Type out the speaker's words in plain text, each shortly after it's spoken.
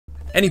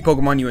Any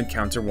Pokemon you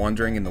encounter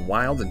wandering in the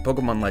wild in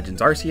Pokémon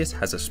Legends Arceus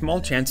has a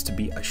small chance to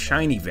be a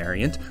shiny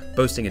variant,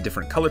 boasting a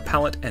different color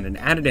palette and an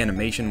added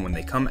animation when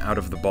they come out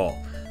of the ball.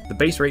 The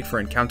base rate for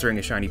encountering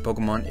a shiny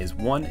Pokemon is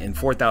 1 in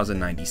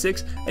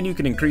 4096, and you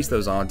can increase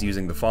those odds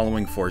using the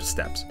following 4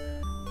 steps.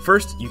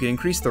 First, you can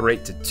increase the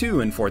rate to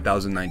 2 in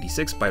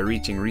 4096 by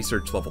reaching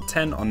Research level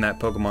 10 on that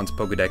Pokemon's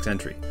Pokédex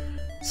entry.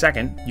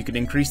 Second, you can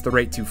increase the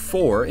rate to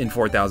 4 in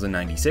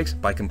 4096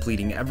 by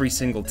completing every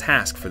single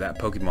task for that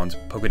Pokemon's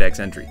Pokédex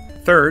entry.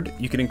 Third,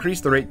 you can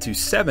increase the rate to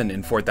 7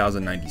 in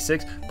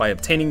 4096 by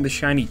obtaining the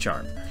Shiny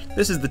Charm.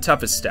 This is the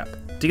toughest step.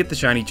 To get the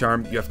Shiny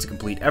Charm, you have to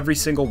complete every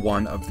single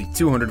one of the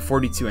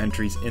 242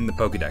 entries in the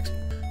Pokédex.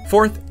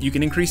 Fourth, you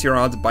can increase your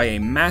odds by a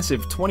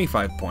massive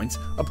 25 points,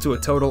 up to a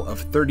total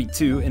of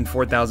 32 in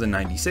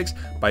 4096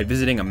 by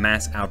visiting a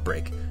mass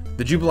outbreak.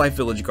 The Jubilife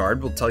Village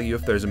Guard will tell you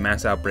if there's a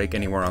mass outbreak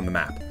anywhere on the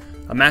map.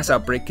 A mass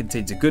outbreak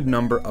contains a good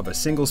number of a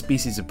single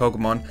species of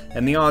Pokemon,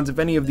 and the odds of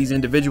any of these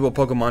individual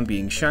Pokemon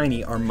being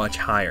shiny are much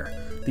higher.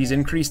 These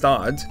increased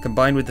odds,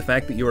 combined with the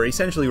fact that you are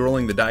essentially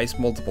rolling the dice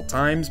multiple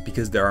times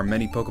because there are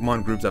many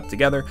Pokemon grouped up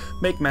together,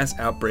 make mass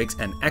outbreaks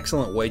an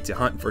excellent way to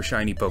hunt for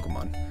shiny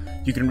Pokemon.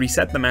 You can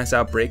reset the mass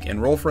outbreak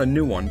and roll for a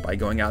new one by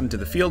going out into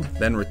the field,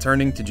 then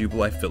returning to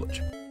Jubilife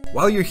Village.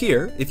 While you're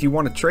here, if you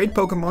want to trade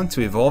Pokemon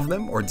to evolve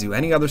them or do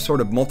any other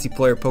sort of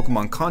multiplayer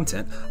Pokemon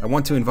content, I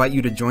want to invite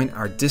you to join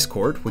our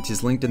Discord, which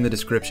is linked in the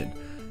description.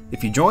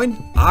 If you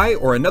join, I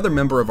or another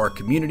member of our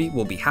community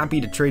will be happy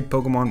to trade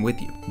Pokemon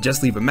with you.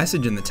 Just leave a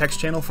message in the text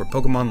channel for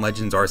Pokémon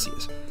Legends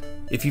Arceus.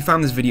 If you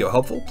found this video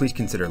helpful, please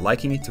consider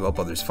liking it to help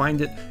others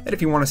find it, and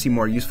if you want to see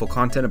more useful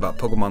content about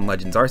Pokémon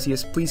Legends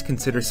Arceus, please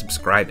consider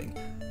subscribing.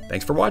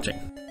 Thanks for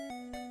watching!